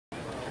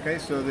Okay,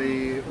 so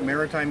the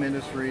maritime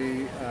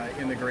industry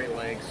in the Great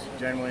Lakes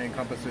generally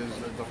encompasses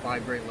the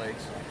five Great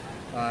Lakes.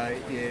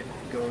 It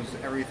goes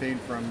everything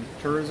from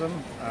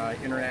tourism,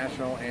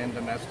 international and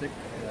domestic.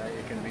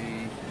 It can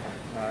be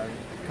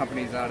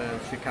companies out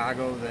of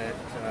Chicago that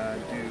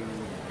do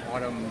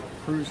autumn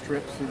cruise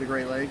trips through the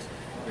Great Lakes.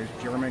 There's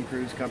German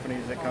cruise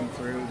companies that come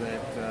through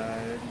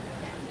that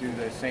do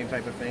the same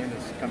type of thing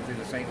that's come through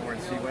the St.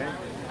 Lawrence Seaway.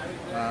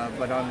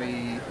 But on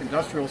the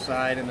industrial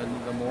side and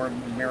the more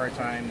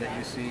maritime that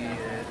you see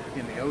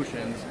in the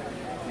oceans,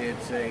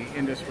 it's an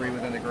industry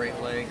within the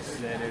Great Lakes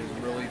that is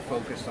really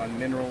focused on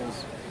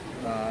minerals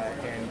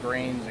and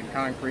grains and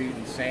concrete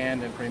and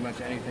sand and pretty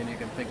much anything you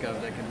can think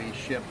of that can be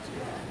shipped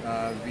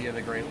via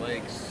the Great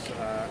Lakes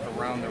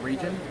around the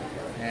region.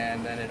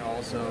 And then it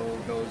also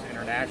goes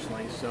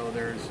internationally. So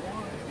there's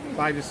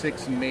 5 to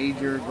 6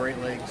 major Great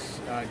Lakes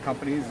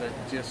companies that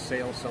just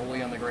sail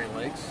solely on the Great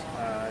Lakes.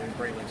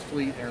 Great Lakes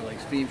Fleet, Interlake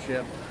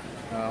Steamship,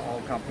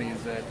 all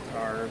companies that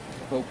are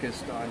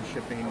focused on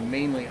shipping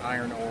mainly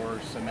iron ore,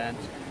 cement,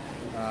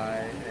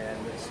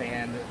 and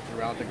sand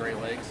throughout the Great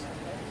Lakes.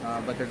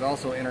 But there's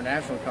also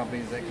international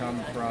companies that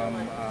come from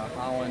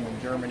Holland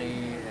and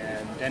Germany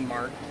and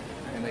Denmark,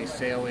 and they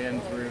sail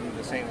in through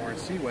the St.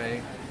 Lawrence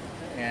Seaway,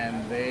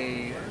 and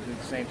they do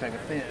the same type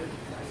of thing,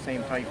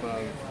 same type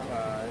of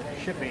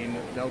shipping.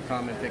 They'll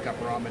come and pick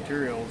up raw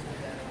materials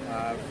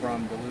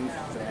from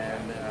Duluth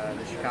and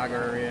the Chicago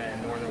area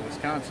and northern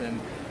Wisconsin,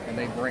 and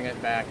they bring it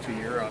back to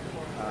Europe.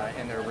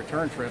 In their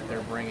return trip,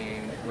 they're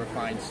bringing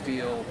refined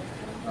steel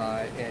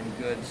and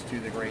goods to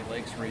the Great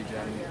Lakes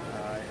region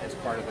as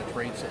part of the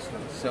trade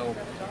system. So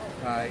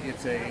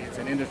it's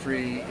an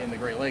industry in the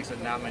Great Lakes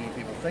that not many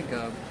people think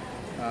of,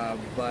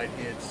 but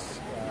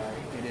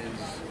it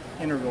is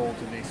integral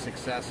to the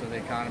success of the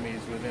economies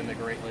within the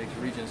Great Lakes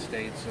region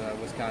states,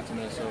 Wisconsin,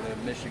 Minnesota,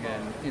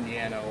 Michigan,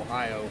 Indiana,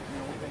 Ohio,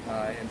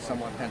 and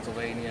somewhat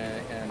Pennsylvania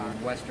and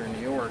western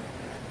New York,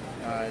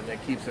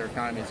 that keeps their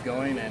economies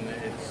going. And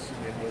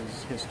it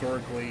was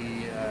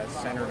historically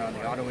centered on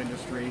the auto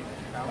industry,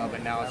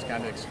 but now it's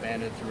kind of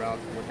expanded throughout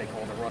what they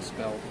call the Rust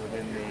Belt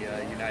within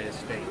the United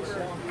States.